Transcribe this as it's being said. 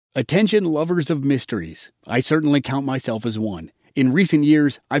Attention lovers of mysteries. I certainly count myself as one. In recent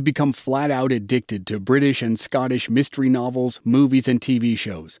years, I've become flat out addicted to British and Scottish mystery novels, movies, and TV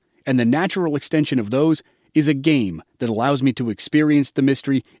shows. And the natural extension of those is a game that allows me to experience the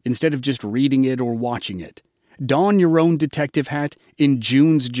mystery instead of just reading it or watching it. Don your own detective hat in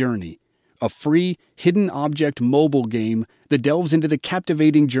June's Journey, a free, hidden object mobile game that delves into the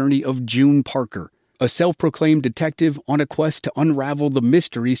captivating journey of June Parker, a self-proclaimed detective on a quest to unravel the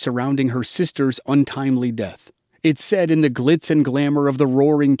mystery surrounding her sister's untimely death. It's set in the glitz and glamour of the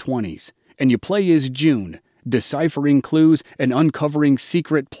Roaring '20s, and you play as June, deciphering clues and uncovering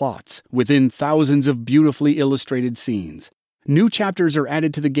secret plots within thousands of beautifully illustrated scenes. New chapters are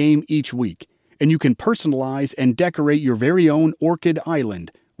added to the game each week, and you can personalize and decorate your very own Orchid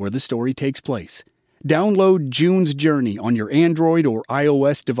Island, where the story takes place. Download June's Journey on your Android or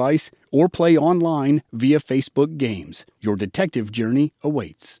iOS device, or play online via Facebook Games. Your detective journey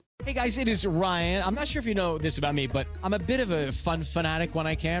awaits. Hey guys, it is Ryan. I'm not sure if you know this about me, but I'm a bit of a fun fanatic when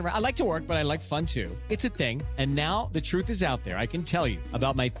I can. I like to work, but I like fun too. It's a thing. And now the truth is out there. I can tell you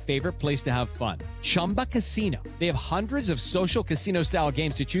about my favorite place to have fun. Chumba Casino. They have hundreds of social casino style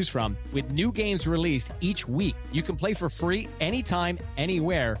games to choose from with new games released each week. You can play for free anytime,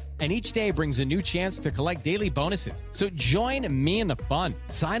 anywhere. And each day brings a new chance to collect daily bonuses. So join me in the fun.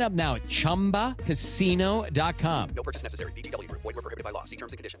 Sign up now at ChumbaCasino.com. No purchase necessary. VGW Group. Void where prohibited by law. See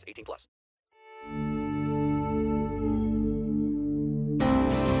terms and conditions. 18+.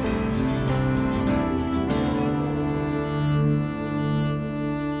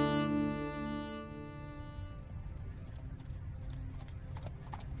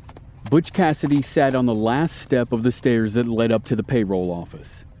 Butch Cassidy sat on the last step of the stairs that led up to the payroll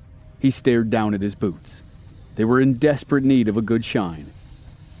office. He stared down at his boots. They were in desperate need of a good shine.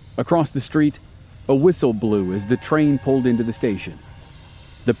 Across the street, a whistle blew as the train pulled into the station.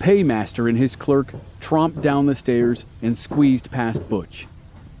 The paymaster and his clerk tromped down the stairs and squeezed past Butch.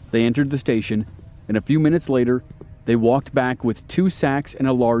 They entered the station, and a few minutes later, they walked back with 2 sacks and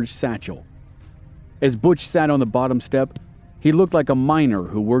a large satchel. As Butch sat on the bottom step, he looked like a miner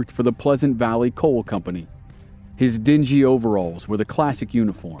who worked for the Pleasant Valley Coal Company. His dingy overalls were the classic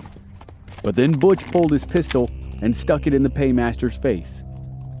uniform. But then Butch pulled his pistol and stuck it in the paymaster's face.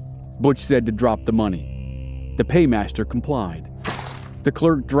 Butch said to drop the money. The paymaster complied. The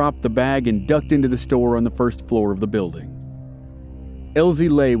clerk dropped the bag and ducked into the store on the first floor of the building. Elsie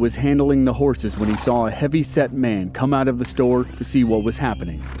Lay was handling the horses when he saw a heavy-set man come out of the store to see what was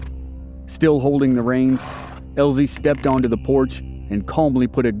happening. Still holding the reins, Elsie stepped onto the porch and calmly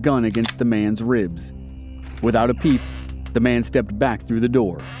put a gun against the man's ribs. Without a peep, the man stepped back through the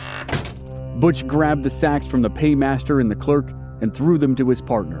door. Butch grabbed the sacks from the paymaster and the clerk and threw them to his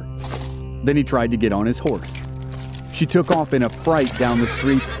partner. Then he tried to get on his horse. She took off in a fright down the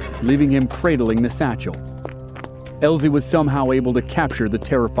street, leaving him cradling the satchel. Elsie was somehow able to capture the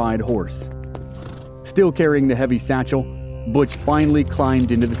terrified horse. Still carrying the heavy satchel, Butch finally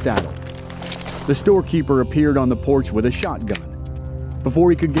climbed into the saddle. The storekeeper appeared on the porch with a shotgun.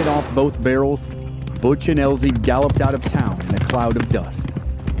 Before he could get off both barrels, Butch and Elsie galloped out of town in a cloud of dust.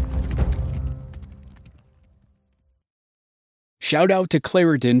 Shout out to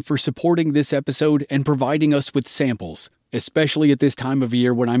Claritin for supporting this episode and providing us with samples, especially at this time of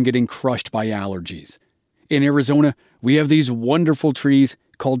year when I'm getting crushed by allergies. In Arizona, we have these wonderful trees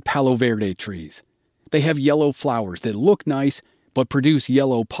called Palo Verde trees. They have yellow flowers that look nice, but produce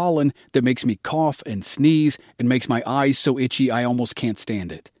yellow pollen that makes me cough and sneeze and makes my eyes so itchy I almost can't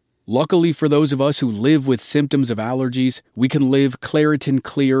stand it. Luckily for those of us who live with symptoms of allergies, we can live Claritin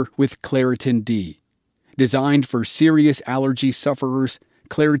Clear with Claritin D. Designed for serious allergy sufferers,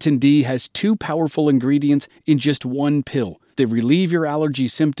 Claritin D has 2 powerful ingredients in just 1 pill that relieve your allergy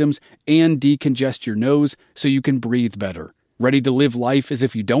symptoms and decongest your nose so you can breathe better. Ready to live life as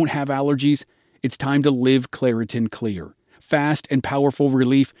if you don't have allergies? It's time to live Claritin Clear. Fast and powerful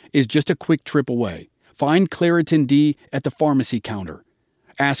relief is just a quick trip away. Find Claritin D at the pharmacy counter.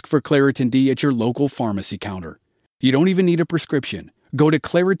 Ask for Claritin D at your local pharmacy counter. You don't even need a prescription. Go to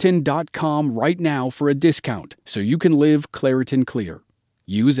Claritin.com right now for a discount so you can live Claritin Clear.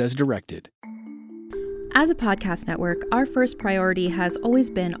 Use as directed. As a podcast network, our first priority has always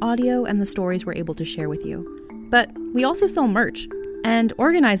been audio and the stories we're able to share with you. But we also sell merch, and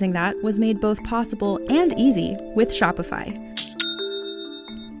organizing that was made both possible and easy with Shopify.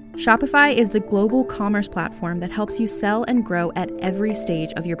 Shopify is the global commerce platform that helps you sell and grow at every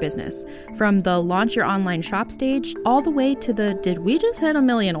stage of your business. From the launch your online shop stage, all the way to the did we just hit 1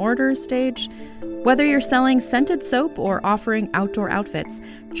 million orders stage? Whether you're selling scented soap or offering outdoor outfits,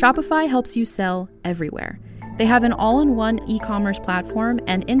 Shopify helps you sell everywhere. They have an all-in-one e-commerce platform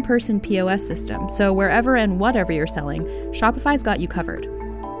and in-person POS system, so wherever and whatever you're selling, Shopify's got you covered.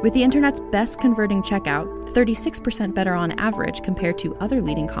 With the internet's best converting checkout, 36% better on average compared to other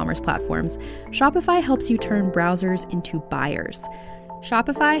leading commerce platforms, Shopify helps you turn browsers into buyers.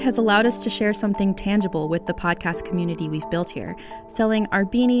 Shopify has allowed us to share something tangible with the podcast community we've built here, selling our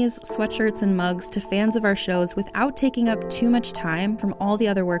beanies, sweatshirts, and mugs to fans of our shows without taking up too much time from all the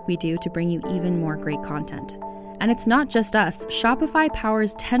other work we do to bring you even more great content. And it's not just us. Shopify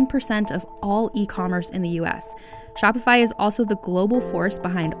powers 10% of all e-commerce in the US. Shopify is also the global force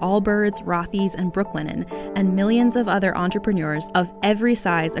behind Allbirds, Rothy's, and Brooklinen, and millions of other entrepreneurs of every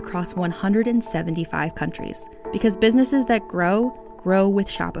size across 175 countries. Because businesses that grow with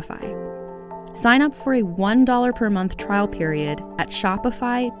Shopify. Sign up for a $1 per month trial period at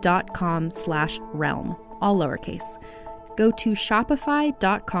shopify.com/realm, all lowercase. Go to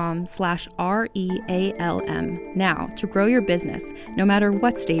shopify.com/REALM now to grow your business, no matter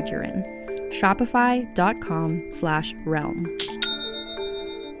what stage you're in. Shopify.com/realm.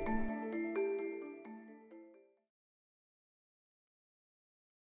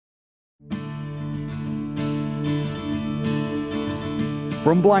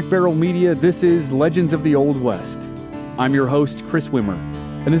 From Black Barrel Media, this is Legends of the Old West. I'm your host, Chris Wimmer,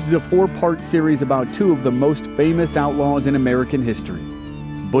 and this is a 4-part series about 2 of the most famous outlaws in American history,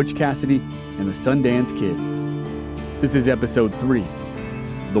 Butch Cassidy and the Sundance Kid. This is episode 3,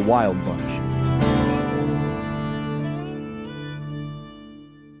 The Wild Bunch.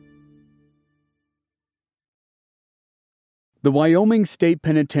 The Wyoming State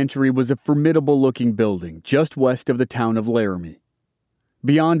Penitentiary was a formidable-looking building just west of the town of Laramie.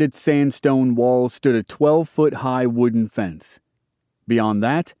 Beyond its sandstone walls stood a 12-foot-high wooden fence. Beyond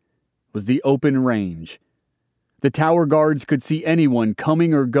that was the open range. The tower guards could see anyone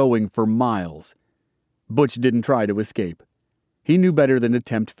coming or going for miles. Butch didn't try to escape. He knew better than to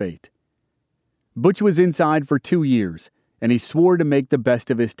tempt fate. Butch was inside for 2 years, and he swore to make the best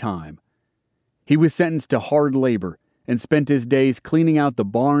of his time. He was sentenced to hard labor and spent his days cleaning out the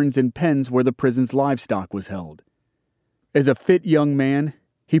barns and pens where the prison's livestock was held. As a fit young man,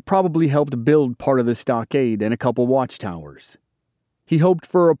 he probably helped build part of the stockade and a couple watchtowers. He hoped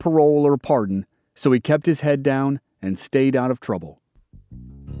for a parole or pardon, so he kept his head down and stayed out of trouble.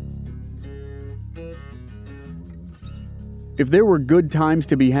 If there were good times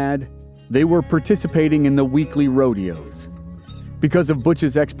to be had, they were participating in the weekly rodeos. Because of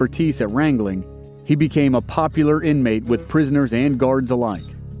Butch's expertise at wrangling, he became a popular inmate with prisoners and guards alike.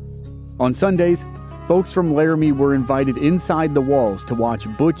 On Sundays, folks from Laramie were invited inside the walls to watch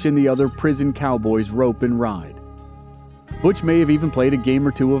Butch and the other prison cowboys rope and ride. Butch may have even played a game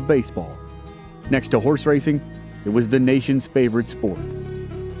or 2 of baseball. Next to horse racing, it was the nation's favorite sport.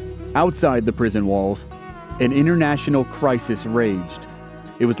 Outside the prison walls, an international crisis raged.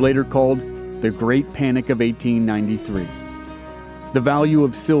 It was later called the Great Panic of 1893. The value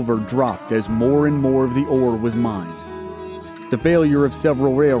of silver dropped as more and more of the ore was mined. The failure of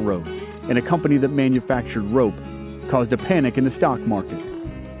several railroads and a company that manufactured rope caused a panic in the stock market.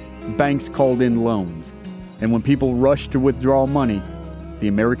 Banks called in loans, and when people rushed to withdraw money, the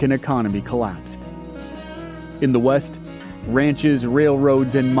American economy collapsed. In the West, ranches,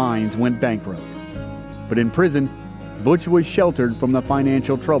 railroads, and mines went bankrupt. But in prison, Butch was sheltered from the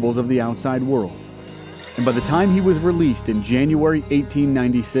financial troubles of the outside world. And by the time he was released in January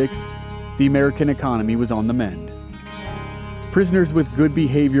 1896, the American economy was on the mend. Prisoners with good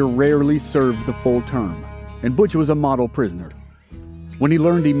behavior rarely served the full term, and Butch was a model prisoner. When he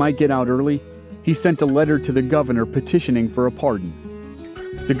learned he might get out early, he sent a letter to the governor petitioning for a pardon.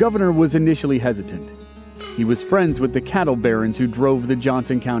 The governor was initially hesitant. He was friends with the cattle barons who drove the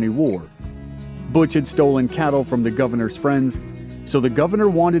Johnson County War. Butch had stolen cattle from the governor's friends, so the governor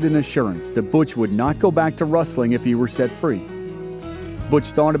wanted an assurance that Butch would not go back to rustling if he were set free. Butch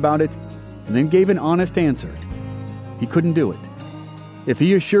thought about it and then gave an honest answer. He couldn't do it. If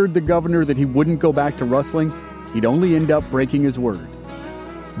he assured the governor that he wouldn't go back to rustling, he'd only end up breaking his word.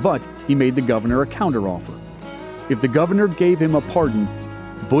 But he made the governor a counteroffer. If the governor gave him a pardon,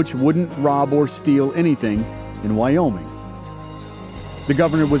 Butch wouldn't rob or steal anything in Wyoming. The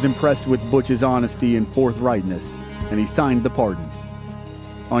governor was impressed with Butch's honesty and forthrightness, and he signed the pardon.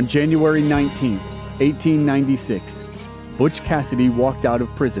 On January 19, 1896, Butch Cassidy walked out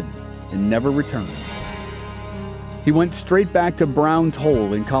of prison and never returned. He went straight back to Brown's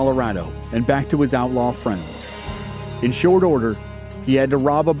Hole in Colorado and back to his outlaw friends. In short order, he had to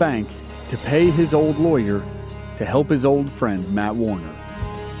rob a bank to pay his old lawyer to help his old friend Matt Warner.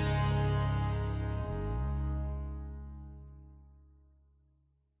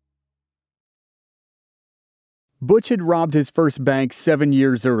 Butch had robbed his first bank 7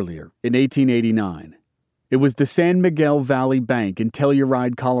 years earlier, in 1889. It was the San Miguel Valley Bank in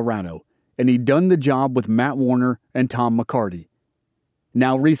Telluride, Colorado, and he'd done the job with Matt Warner and Tom McCarty.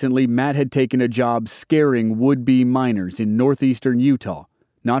 Now recently, Matt had taken a job scaring would-be miners in northeastern Utah,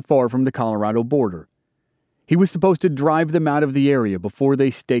 not far from the Colorado border. He was supposed to drive them out of the area before they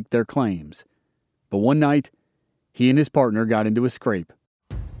staked their claims. But one night, he and his partner got into a scrape.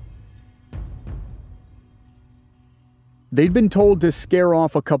 They'd been told to scare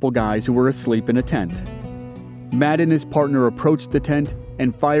off a couple guys who were asleep in a tent. Matt and his partner approached the tent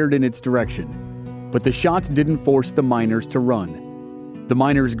and fired in its direction, but the shots didn't force the miners to run. The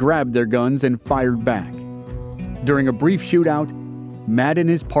miners grabbed their guns and fired back. During a brief shootout, Matt and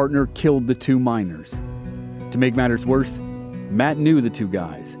his partner killed the two miners. To make matters worse, Matt knew the two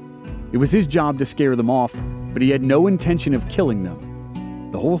guys. It was his job to scare them off, but he had no intention of killing them.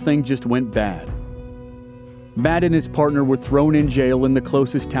 The whole thing just went bad. Matt and his partner were thrown in jail in the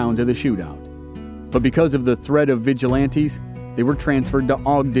closest town to the shootout. But because of the threat of vigilantes, they were transferred to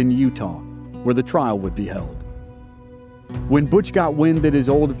Ogden, Utah, where the trial would be held. When Butch got wind that his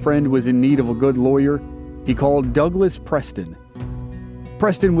old friend was in need of a good lawyer, he called Douglas Preston.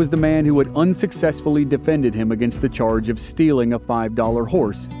 Preston was the man who had unsuccessfully defended him against the charge of stealing a $5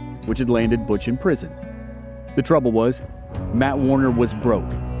 horse, which had landed Butch in prison. The trouble was, Matt Warner was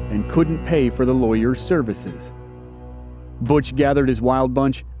broke and couldn't pay for the lawyer's services. Butch gathered his wild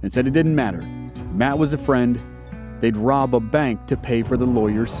bunch and said it didn't matter. Matt was a friend. They'd rob a bank to pay for the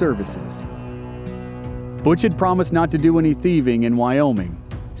lawyer's services. Butch had promised not to do any thieving in Wyoming,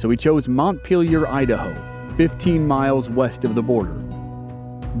 so he chose Montpelier, Idaho, 15 miles west of the border.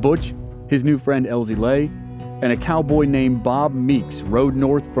 Butch, his new friend Elsie Lay, and a cowboy named Bob Meeks rode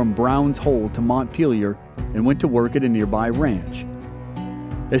north from Brown's Hole to Montpelier and went to work at a nearby ranch.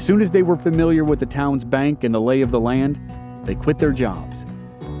 As soon as they were familiar with the town's bank and the lay of the land, they quit their jobs.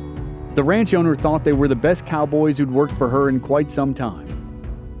 The ranch owner thought they were the best cowboys who'd worked for her in quite some time.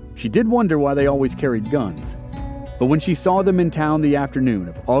 She did wonder why they always carried guns, but when she saw them in town the afternoon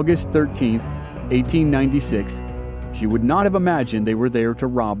of August 13th, 1896, she would not have imagined they were there to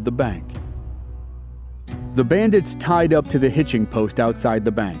rob the bank. The bandits tied up to the hitching post outside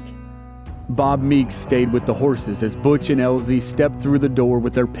the bank. Bob Meeks stayed with the horses as Butch and Elsie stepped through the door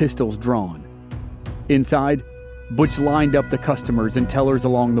with their pistols drawn. Inside, Butch lined up the customers and tellers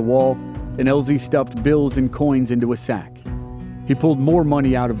along the wall, and Elsie stuffed bills and coins into a sack. He pulled more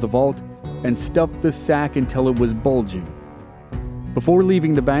money out of the vault and stuffed the sack until it was bulging. Before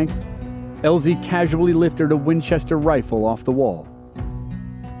leaving the bank, Elsie casually lifted a Winchester rifle off the wall.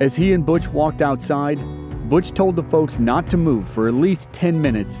 As he and Butch walked outside, Butch told the folks not to move for at least 10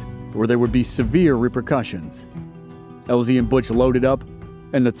 minutes or there would be severe repercussions. Elsie and Butch loaded up,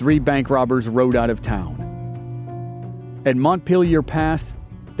 and the three bank robbers rode out of town. At Montpelier Pass,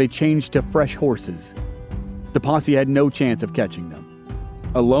 they changed to fresh horses. The posse had no chance of catching them.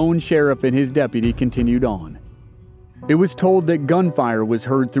 A lone sheriff and his deputy continued on. It was told that gunfire was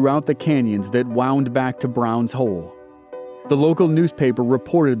heard throughout the canyons that wound back to Brown's Hole. The local newspaper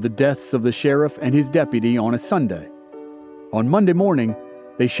reported the deaths of the sheriff and his deputy on a Sunday. On Monday morning,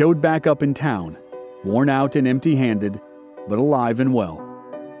 they showed back up in town, worn out and empty-handed, but alive and well.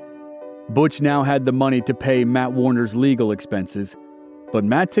 Butch now had the money to pay Matt Warner's legal expenses, but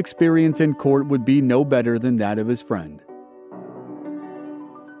Matt's experience in court would be no better than that of his friend.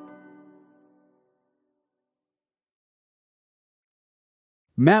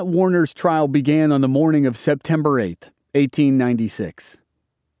 Matt Warner's trial began on the morning of September 8th, 1896.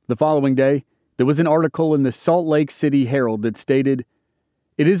 The following day, there was an article in the Salt Lake City Herald that stated,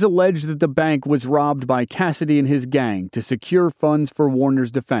 "It is alleged that the bank was robbed by Cassidy and his gang to secure funds for Warner's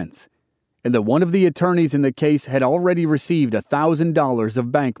defense, and that one of the attorneys in the case had already received $1,000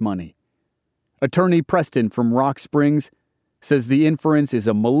 of bank money. Attorney Preston from Rock Springs says the inference is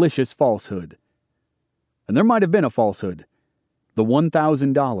a malicious falsehood." And there might have been a falsehood. The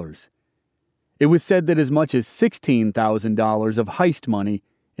 $1,000. It was said that as much as $16,000 of heist money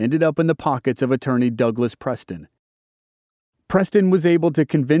ended up in the pockets of attorney Douglas Preston. Preston was able to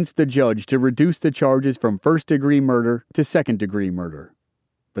convince the judge to reduce the charges from first-degree murder to second-degree murder.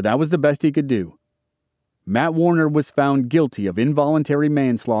 But that was the best he could do. Matt Warner was found guilty of involuntary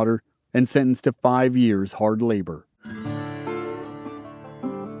manslaughter and sentenced to 5 years hard labor.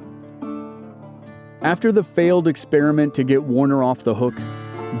 After the failed experiment to get Warner off the hook,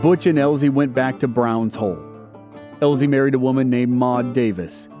 Butch and Elsie went back to Brown's Hole. Elsie married a woman named Maud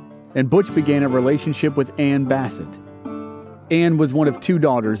Davis, and Butch began a relationship with Ann Bassett. Ann was one of 2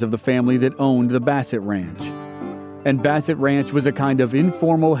 daughters of the family that owned the Bassett Ranch, and Bassett Ranch was a kind of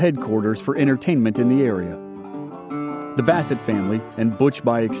informal headquarters for entertainment in the area. The Bassett family, and Butch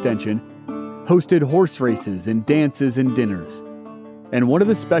by extension, hosted horse races and dances and dinners. And one of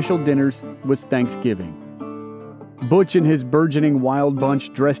the special dinners was Thanksgiving. Butch and his burgeoning wild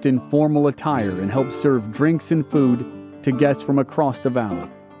bunch dressed in formal attire and helped serve drinks and food to guests from across the valley.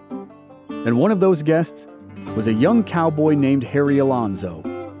 And one of those guests was a young cowboy named Harry Alonzo,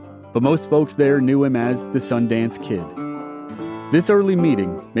 but most folks there knew him as the Sundance Kid. This early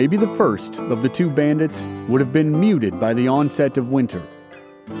meeting, maybe the first of the two bandits, would have been muted by the onset of winter.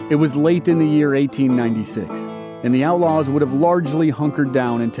 It was late in the year 1896, and the outlaws would have largely hunkered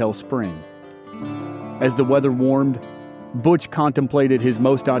down until spring. As the weather warmed, Butch contemplated his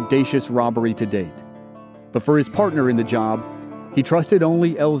most audacious robbery to date. But for his partner in the job, he trusted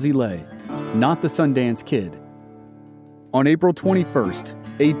only Elsie Lay, not the Sundance Kid. On April 21st,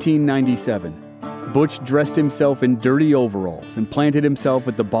 1897, Butch dressed himself in dirty overalls and planted himself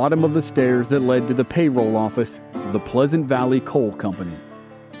at the bottom of the stairs that led to the payroll office of the Pleasant Valley Coal Company.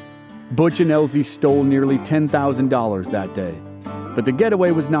 Butch and Elsie stole nearly $10,000 that day, but the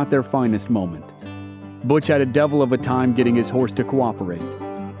getaway was not their finest moment. Butch had a devil of a time getting his horse to cooperate.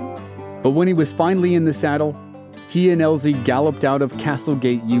 But when he was finally in the saddle, he and Elsie galloped out of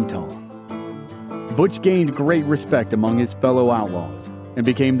Castlegate, Utah. Butch gained great respect among his fellow outlaws and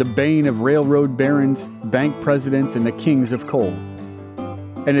became the bane of railroad barons, bank presidents, and the kings of coal.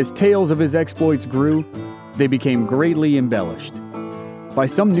 And as tales of his exploits grew, they became greatly embellished. By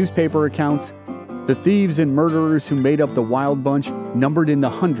some newspaper accounts, the thieves and murderers who made up the Wild Bunch numbered in the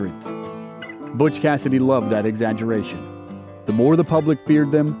hundreds. Butch Cassidy loved that exaggeration. The more the public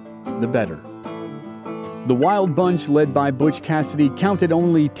feared them, the better. The Wild Bunch, led by Butch Cassidy, counted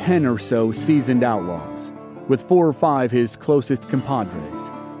only 10 or so seasoned outlaws, with 4 or 5 his closest compadres.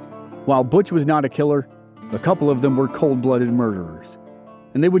 While Butch was not a killer, a couple of them were cold-blooded murderers,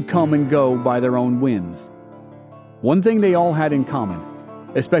 and they would come and go by their own whims. One thing they all had in common,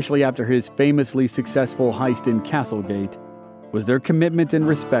 especially after his famously successful heist in Castlegate, was their commitment and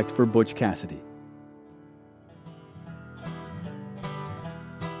respect for Butch Cassidy.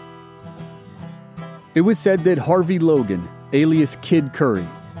 It was said that Harvey Logan, alias Kid Curry,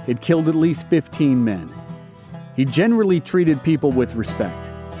 had killed at least 15 men. He generally treated people with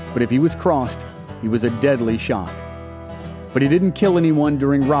respect, but if he was crossed, he was a deadly shot. But he didn't kill anyone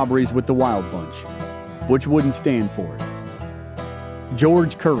during robberies with the Wild Bunch. Butch wouldn't stand for it.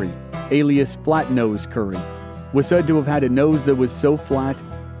 George Curry, alias Flat-Nose Curry, was said to have had a nose that was so flat,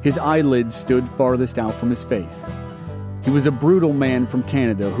 his eyelids stood farthest out from his face. He was a brutal man from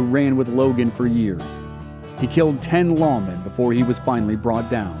Canada who ran with Logan for years. He killed 10 lawmen before he was finally brought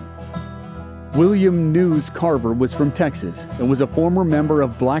down. William News Carver was from Texas and was a former member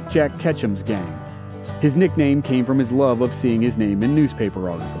of Blackjack Ketchum's gang. His nickname came from his love of seeing his name in newspaper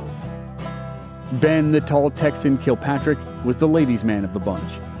articles. Ben, the tall Texan Kilpatrick, was the ladies' man of the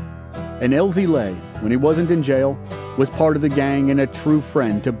bunch. And Elsie Lay, when he wasn't in jail, was part of the gang and a true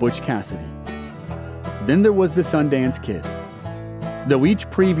friend to Butch Cassidy. Then there was the Sundance Kid. Though each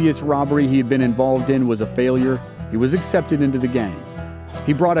previous robbery he had been involved in was a failure, he was accepted into the gang.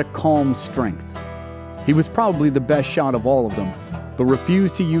 He brought a calm strength. He was probably the best shot of all of them, but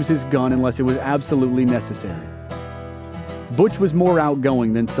refused to use his gun unless it was absolutely necessary. Butch was more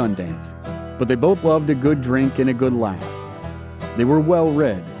outgoing than Sundance, but they both loved a good drink and a good laugh. They were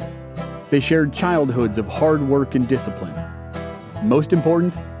well-read. They shared childhoods of hard work and discipline. Most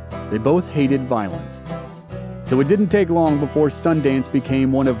important, they both hated violence. So it didn't take long before Sundance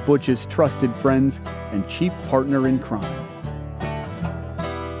became one of Butch's trusted friends and chief partner in crime.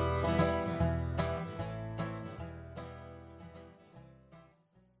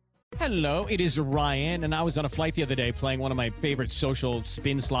 Hello, it is Ryan, and I was on a flight the other day playing one of my favorite social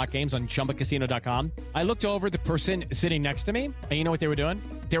spin slot games on ChumbaCasino.com. I looked over at the person sitting next to me, and you know what they were doing?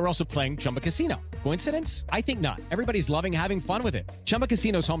 They were also playing Chumba Casino. Coincidence? I think not. Everybody's loving having fun with it. Chumba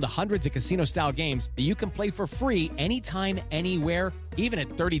Casino is home to hundreds of casino-style games that you can play for free anytime, anywhere, even at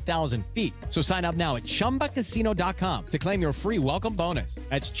 30,000 feet. So sign up now at ChumbaCasino.com to claim your free welcome bonus.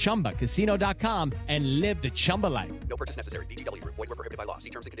 That's ChumbaCasino.com and live the Chumba life. No purchase necessary. VGW. Void where prohibited by law. See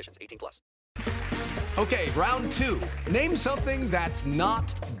terms and conditions. 18+. Okay, round 2. Name something that's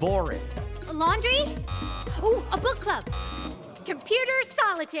not boring. A laundry? Ooh, a book club. Computer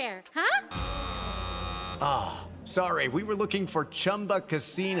solitaire, huh? Ah, sorry, we were looking for Chumba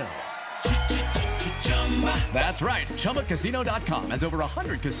Casino. That's right, ChumbaCasino.com has over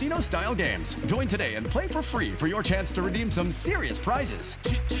 100 casino-style games. Join today and play for free for your chance to redeem some serious prizes.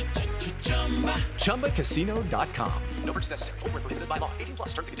 ChumbaCasino.com. No purchase necessary. Void where prohibited by law. 18+.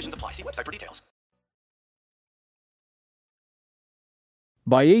 Terms and conditions apply. See website for details.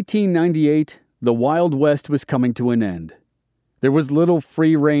 By 1898, the Wild West was coming to an end. There was little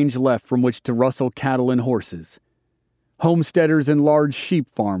free range left from which to rustle cattle and horses. Homesteaders and large sheep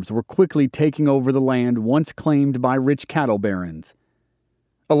farms were quickly taking over the land once claimed by rich cattle barons.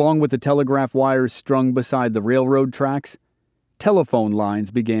 Along with the telegraph wires strung beside the railroad tracks, telephone lines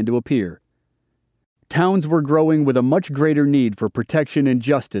began to appear. Towns were growing with a much greater need for protection and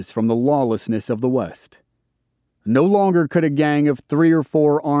justice from the lawlessness of the West. No longer could a gang of 3 or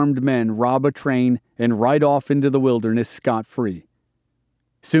 4 armed men rob a train and ride off into the wilderness scot-free.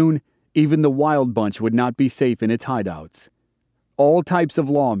 Soon, even the Wild Bunch would not be safe in its hideouts. All types of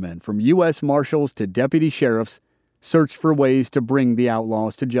lawmen, from U.S. Marshals to deputy sheriffs, searched for ways to bring the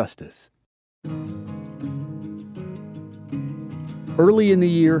outlaws to justice. Early in the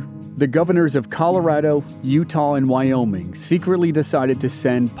year, the governors of Colorado, Utah, and Wyoming secretly decided to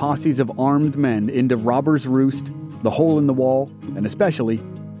send posses of armed men into Robber's Roost, the Hole in the Wall, and especially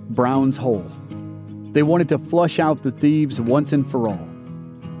Brown's Hole. They wanted to flush out the thieves once and for all.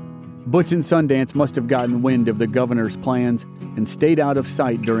 Butch and Sundance must have gotten wind of the governor's plans and stayed out of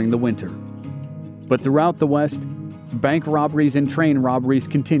sight during the winter. But throughout the West, bank robberies and train robberies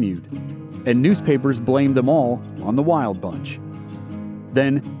continued, and newspapers blamed them all on the Wild Bunch.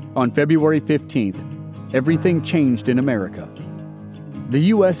 Then, on February 15th, everything changed in America.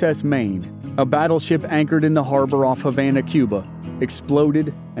 The USS Maine, a battleship anchored in the harbor off Havana, Cuba,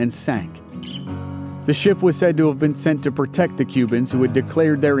 exploded and sank. The ship was said to have been sent to protect the Cubans who had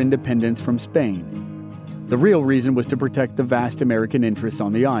declared their independence from Spain. The real reason was to protect the vast American interests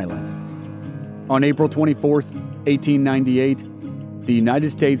on the island. On April 24, 1898, the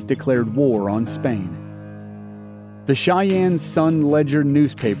United States declared war on Spain. The Cheyenne Sun-Ledger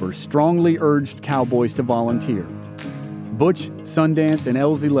newspaper strongly urged cowboys to volunteer. Butch, Sundance, and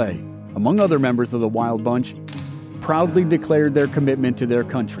Elsie Lay, among other members of the Wild Bunch, proudly declared their commitment to their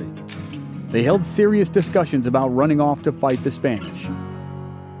country. They held serious discussions about running off to fight the Spanish.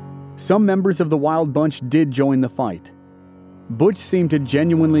 Some members of the Wild Bunch did join the fight. Butch seemed to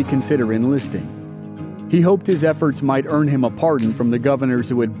genuinely consider enlisting. He hoped his efforts might earn him a pardon from the governors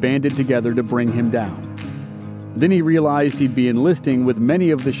who had banded together to bring him down. Then he realized he'd be enlisting with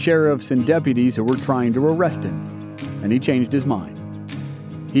many of the sheriffs and deputies who were trying to arrest him, and he changed his mind.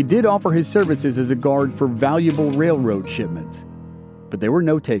 He did offer his services as a guard for valuable railroad shipments, but there were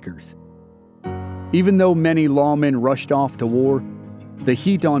no takers. Even though many lawmen rushed off to war, the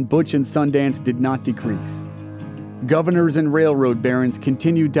heat on Butch and Sundance did not decrease. Governors and railroad barons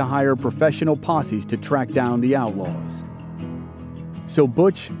continued to hire professional posses to track down the outlaws. So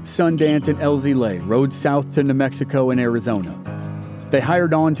Butch, Sundance, and Elsie Lay rode south to New Mexico and Arizona. They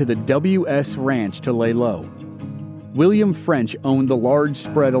hired on to the W.S. Ranch to lay low. William French owned the large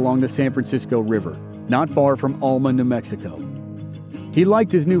spread along the San Francisco River, not far from Alma, New Mexico. He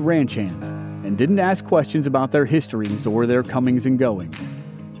liked his new ranch hands and didn't ask questions about their histories or their comings and goings.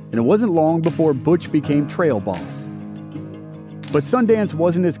 And it wasn't long before Butch became trail boss. But Sundance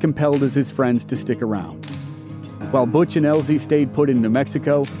wasn't as compelled as his friends to stick around. While Butch and Elsie stayed put in New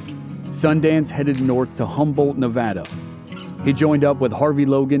Mexico, Sundance headed north to Humboldt, Nevada. He joined up with Harvey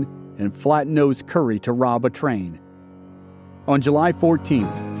Logan and Flat-Nosed Curry to rob a train. On July 14,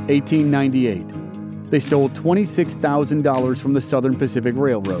 1898, they stole $26,000 from the Southern Pacific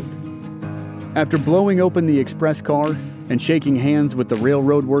Railroad. After blowing open the express car and shaking hands with the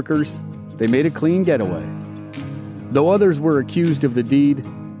railroad workers, they made a clean getaway. Though others were accused of the deed,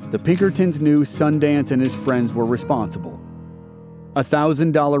 the Pinkertons knew Sundance and his friends were responsible. A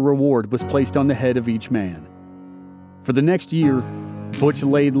 $1,000 reward was placed on the head of each man. For the next year, Butch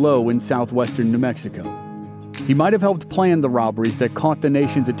laid low in southwestern New Mexico. He might have helped plan the robberies that caught the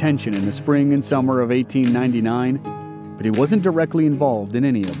nation's attention in the spring and summer of 1899, but he wasn't directly involved in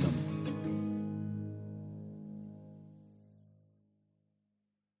any of them.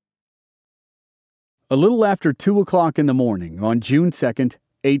 A little after 2 o'clock in the morning on June 2nd,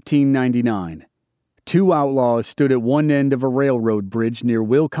 1899, 2 outlaws stood at one end of a railroad bridge near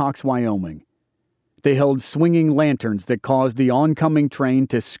Wilcox, Wyoming. They held swinging lanterns that caused the oncoming train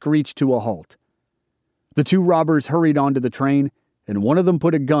to screech to a halt. The 2 robbers hurried onto the train, and one of them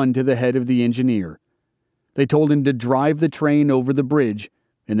put a gun to the head of the engineer. They told him to drive the train over the bridge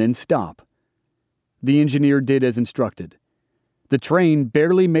and then stop. The engineer did as instructed. The train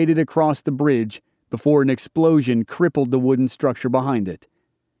barely made it across the bridge before an explosion crippled the wooden structure behind it.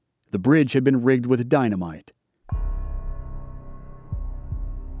 The bridge had been rigged with dynamite.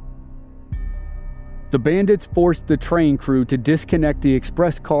 The bandits forced the train crew to disconnect the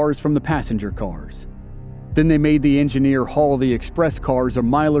express cars from the passenger cars. Then they made the engineer haul the express cars a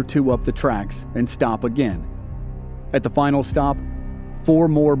mile or 2 up the tracks and stop again. At the final stop, 4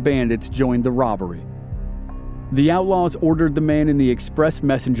 more bandits joined the robbery. The outlaws ordered the man in the express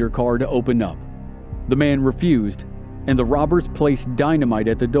messenger car to open up. The man refused, and the robbers placed dynamite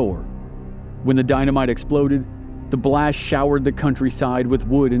at the door. When the dynamite exploded, the blast showered the countryside with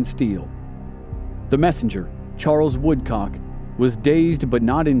wood and steel. The messenger, Charles Woodcock, was dazed but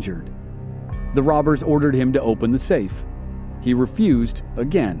not injured. The robbers ordered him to open the safe. He refused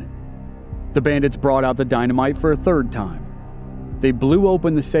again. The bandits brought out the dynamite for a 3rd time. They blew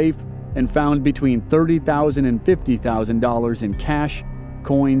open the safe and found between $30,000 and $50,000 in cash,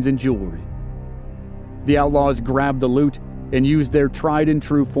 coins, and jewelry. The outlaws grabbed the loot and used their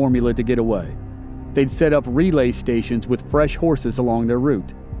tried-and-true formula to get away. They'd set up relay stations with fresh horses along their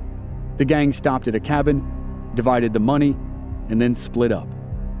route. The gang stopped at a cabin, divided the money, and then split up.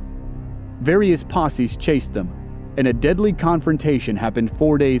 Various posses chased them, and a deadly confrontation happened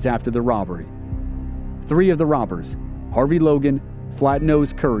 4 days after the robbery. 3 of the robbers, Harvey Logan,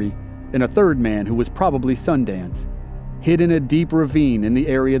 Flat-Nosed Curry, and a 3rd man who was probably Sundance, hid in a deep ravine in the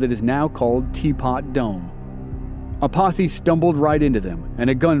area that is now called Teapot Dome. A posse stumbled right into them, and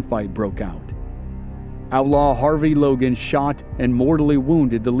a gunfight broke out. Outlaw Harvey Logan shot and mortally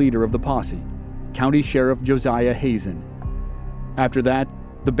wounded the leader of the posse, County Sheriff Josiah Hazen. After that,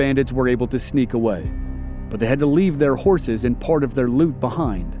 the bandits were able to sneak away, but they had to leave their horses and part of their loot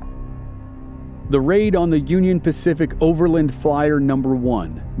behind. The raid on the Union Pacific Overland Flyer No.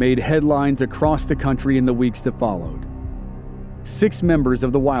 1 made headlines across the country in the weeks that followed. 6 members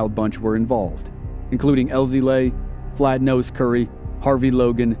of the Wild Bunch were involved, including Elsie Lay, Flat-Nosed Curry, Harvey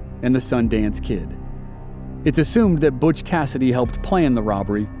Logan, and the Sundance Kid. It's assumed that Butch Cassidy helped plan the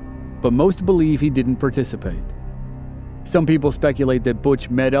robbery, but most believe he didn't participate. Some people speculate that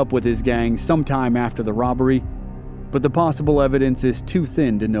Butch met up with his gang sometime after the robbery, but the possible evidence is too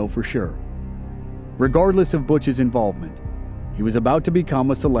thin to know for sure. Regardless of Butch's involvement, he was about to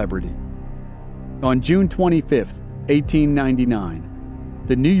become a celebrity. On June 25, 1899,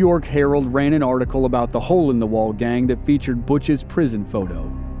 the New York Herald ran an article about the hole-in-the-wall gang that featured Butch's prison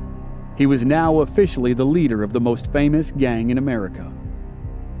photo. He was now officially the leader of the most famous gang in America.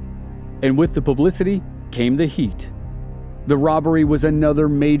 And with the publicity came the heat. The robbery was another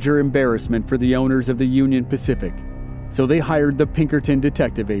major embarrassment for the owners of the Union Pacific, so they hired the Pinkerton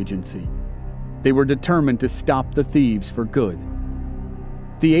Detective Agency. They were determined to stop the thieves for good.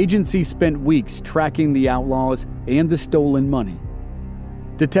 The agency spent weeks tracking the outlaws and the stolen money.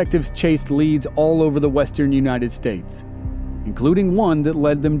 Detectives chased leads all over the western United States, including one that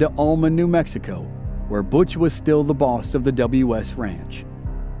led them to Alma, New Mexico, where Butch was still the boss of the WS Ranch.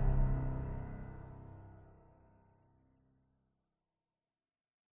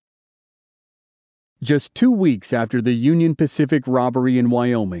 Just 2 weeks after the Union Pacific robbery in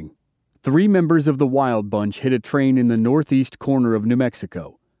Wyoming, 3 members of the Wild Bunch hit a train in the northeast corner of New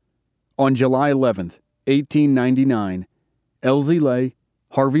Mexico. On July 11, 1899, Elsie Lay,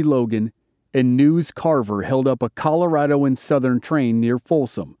 Harvey Logan, and News Carver held up a Colorado and Southern train near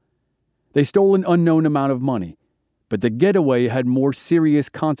Folsom. They stole an unknown amount of money, but the getaway had more serious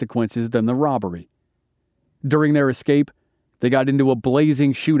consequences than the robbery. During their escape, they got into a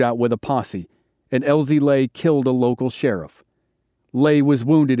blazing shootout with a posse, and Elsie Lay killed a local sheriff. Lay was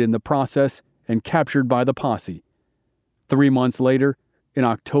wounded in the process and captured by the posse. 3 months later, in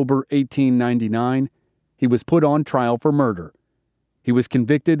October 1899, he was put on trial for murder. He was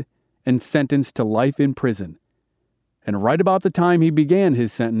convicted and sentenced to life in prison. And right about the time he began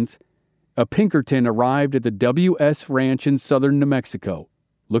his sentence, a Pinkerton arrived at the WS Ranch in southern New Mexico,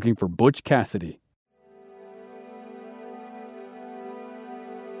 looking for Butch Cassidy.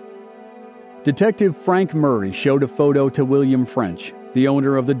 Detective Frank Murray showed a photo to William French, the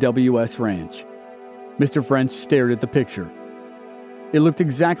owner of the WS Ranch. Mr. French stared at the picture. It looked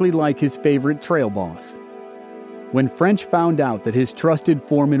exactly like his favorite trail boss. When French found out that his trusted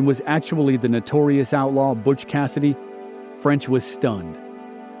foreman was actually the notorious outlaw Butch Cassidy, French was stunned.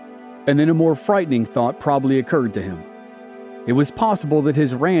 And then a more frightening thought probably occurred to him. It was possible that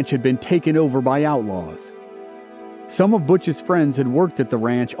his ranch had been taken over by outlaws. Some of Butch's friends had worked at the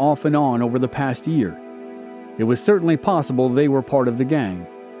ranch off and on over the past year. It was certainly possible they were part of the gang.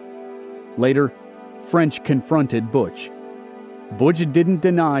 Later, French confronted Butch. Butch didn't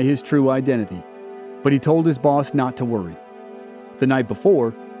deny his true identity, but he told his boss not to worry. The night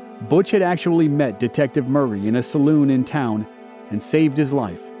before, Butch had actually met Detective Murray in a saloon in town and saved his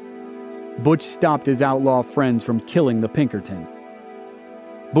life. Butch stopped his outlaw friends from killing the Pinkerton.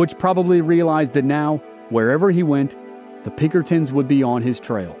 Butch probably realized that now, wherever he went, the Pinkertons would be on his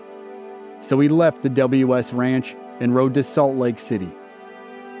trail. So he left the WS Ranch and rode to Salt Lake City.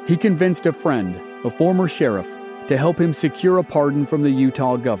 He convinced a friend, a former sheriff, to help him secure a pardon from the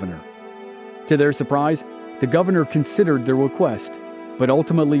Utah governor. To their surprise, the governor considered the request, but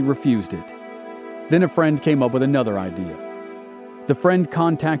ultimately refused it. Then a friend came up with another idea. The friend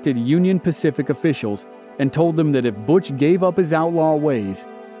contacted Union Pacific officials and told them that if Butch gave up his outlaw ways,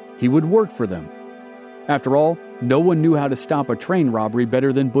 he would work for them. After all, no one knew how to stop a train robbery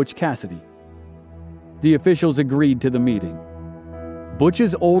better than Butch Cassidy. The officials agreed to the meeting.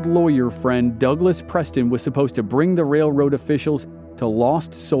 Butch's old lawyer friend Douglas Preston was supposed to bring the railroad officials to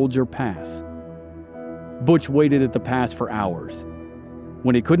Lost Soldier Pass. Butch waited at the pass for hours.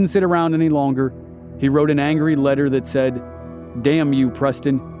 When he couldn't sit around any longer, he wrote an angry letter that said, "Damn you,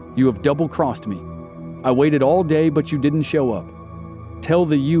 Preston, you have double-crossed me. I waited all day, but you didn't show up. Tell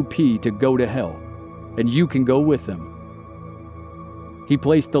the UP to go to hell, and you can go with them." He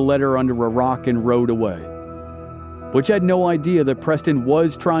placed the letter under a rock and rode away. Butch had no idea that Preston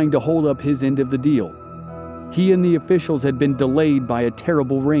was trying to hold up his end of the deal. He and the officials had been delayed by a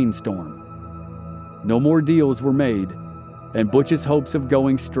terrible rainstorm. No more deals were made, and Butch's hopes of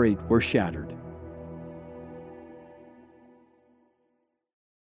going straight were shattered.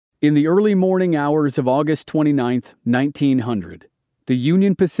 In the early morning hours of August 29, 1900, the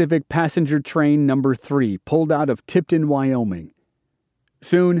Union Pacific passenger train number 3 pulled out of Tipton, Wyoming.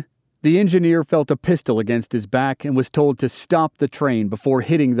 Soon, the engineer felt a pistol against his back and was told to stop the train before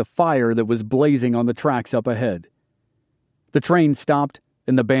hitting the fire that was blazing on the tracks up ahead. The train stopped,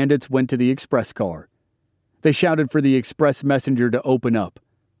 and the bandits went to the express car. They shouted for the express messenger to open up,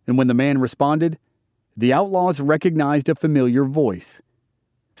 and when the man responded, the outlaws recognized a familiar voice.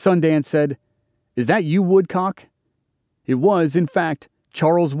 Sundance said, "Is that you, Woodcock?" It was, in fact,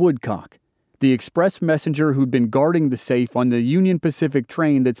 Charles Woodcock, the express messenger who'd been guarding the safe on the Union Pacific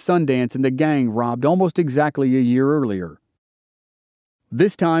train that Sundance and the gang robbed almost exactly a year earlier.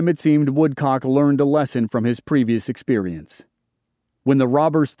 This time it seemed Woodcock learned a lesson from his previous experience. When the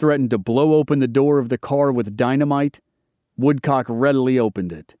robbers threatened to blow open the door of the car with dynamite, Woodcock readily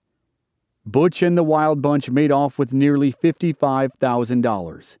opened it. Butch and the Wild Bunch made off with nearly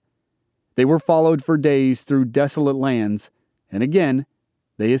 $55,000. They were followed for days through desolate lands, and again,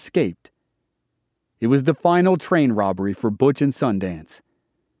 they escaped. It was the final train robbery for Butch and Sundance.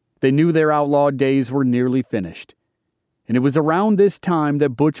 They knew their outlaw days were nearly finished, and it was around this time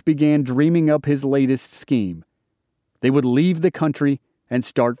that Butch began dreaming up his latest scheme. They would leave the country and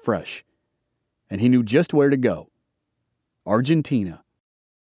start fresh, and he knew just where to go: Argentina.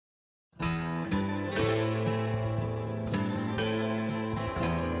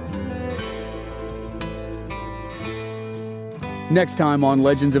 Next time on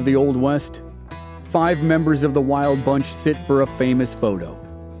Legends of the Old West, 5 members of the Wild Bunch sit for a famous photo.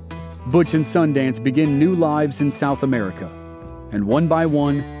 Butch and Sundance begin new lives in South America, and one by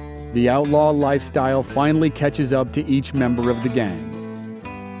one, the outlaw lifestyle finally catches up to each member of the gang.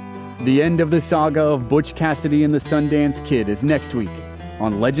 The end of the saga of Butch Cassidy and the Sundance Kid is next week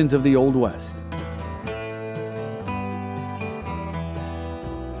on Legends of the Old West.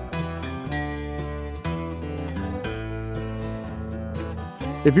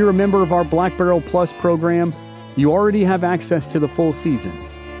 If you're a member of our Black Barrel Plus program, you already have access to the full season.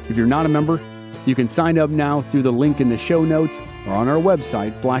 If you're not a member, you can sign up now through the link in the show notes or on our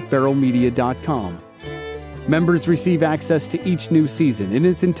website, blackbarrelmedia.com. Members receive access to each new season in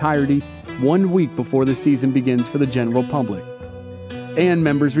its entirety 1 week before the season begins for the general public. And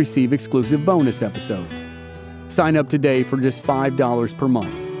members receive exclusive bonus episodes. Sign up today for just $5 per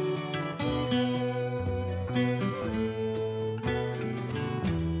month.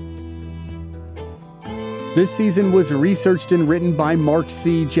 This season was researched and written by Mark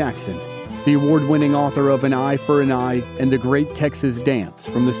C. Jackson, the award-winning author of An Eye for an Eye and The Great Texas Dance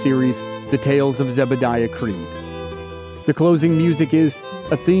from the series The Tales of Zebediah Creed. The closing music is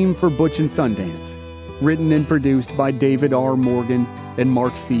A Theme for Butch and Sundance, written and produced by David R. Morgan and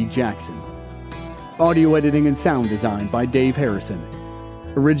Mark C. Jackson. Audio editing and sound design by Dave Harrison.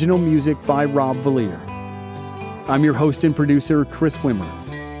 Original music by Rob Valier. I'm your host and producer, Chris Wimmer.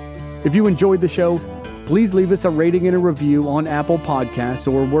 If you enjoyed the show, please leave us a rating and a review on Apple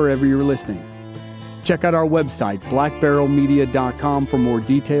Podcasts or wherever you're listening. Check out our website, blackbarrelmedia.com, for more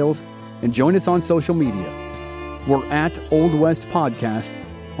details, and join us on social media. We're at Old West Podcast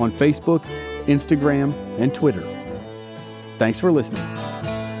on Facebook, Instagram, and Twitter. Thanks for listening.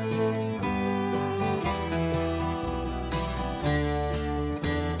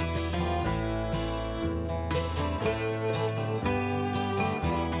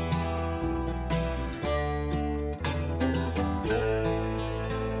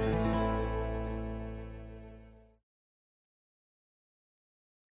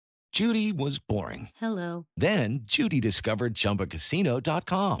 Judy was boring. Hello. Then Judy discovered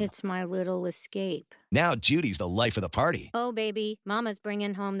ChumbaCasino.com. It's my little escape. Now Judy's the life of the party. Oh, baby, mama's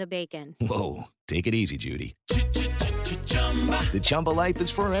bringing home the bacon. Whoa, take it easy, Judy. The Chumba life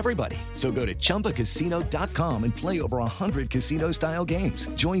is for everybody. So go to ChumbaCasino.com and play over 100 casino-style games.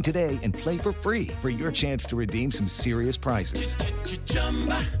 Join today and play for free for your chance to redeem some serious prizes.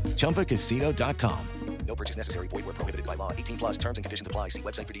 ChumbaCasino.com. No purchase necessary. Void where prohibited by law. 18 plus terms and conditions apply. See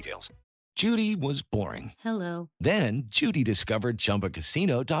website for details. Judy was boring. Hello. Then Judy discovered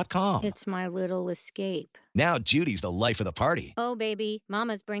ChumbaCasino.com. It's my little escape. Now Judy's the life of the party. Oh, baby,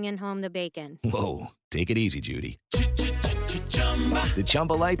 mama's bringing home the bacon. Whoa, take it easy, Judy. The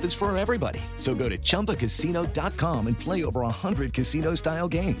Chumba life is for everybody. So go to ChumbaCasino.com and play over 100 casino-style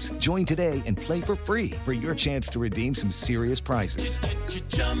games. Join today and play for free for your chance to redeem some serious prizes.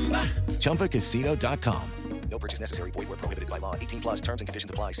 ChumbaCasino.com. No purchase necessary. Void where prohibited by law. 18 plus terms and conditions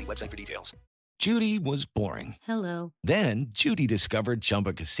apply. See website for details. Judy was boring. Hello. Then Judy discovered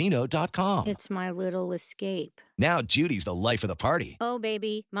ChumbaCasino.com. It's my little escape. Now Judy's the life of the party. Oh,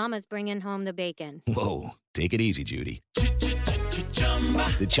 baby, mama's bringing home the bacon. Whoa, take it easy, Judy.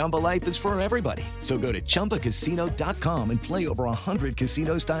 The Chumba life is for everybody. So go to ChumbaCasino.com and play over 100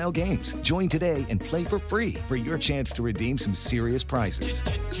 casino-style games. Join today and play for free for your chance to redeem some serious prizes.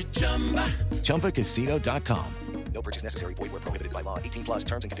 ChumbaCasino.com. No purchase necessary. Void where prohibited by law. 18 plus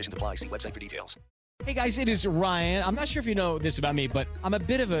terms and conditions apply. See website for details. Hey guys, it is Ryan. I'm not sure if you know this about me, but I'm a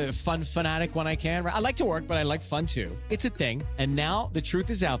bit of a fun fanatic when I can. I like to work, but I like fun too. It's a thing. And now the truth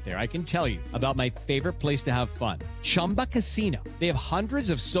is out there. I can tell you about my favorite place to have fun. Chumba Casino. They have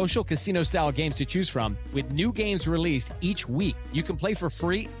hundreds of social casino style games to choose from with new games released each week. You can play for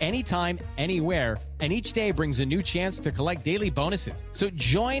free anytime, anywhere. And each day brings a new chance to collect daily bonuses. So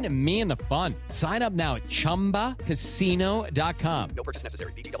join me in the fun. Sign up now at ChumbaCasino.com. No purchase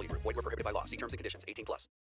necessary. VGW Group. Void where prohibited by law. See terms and conditions. 18 plus.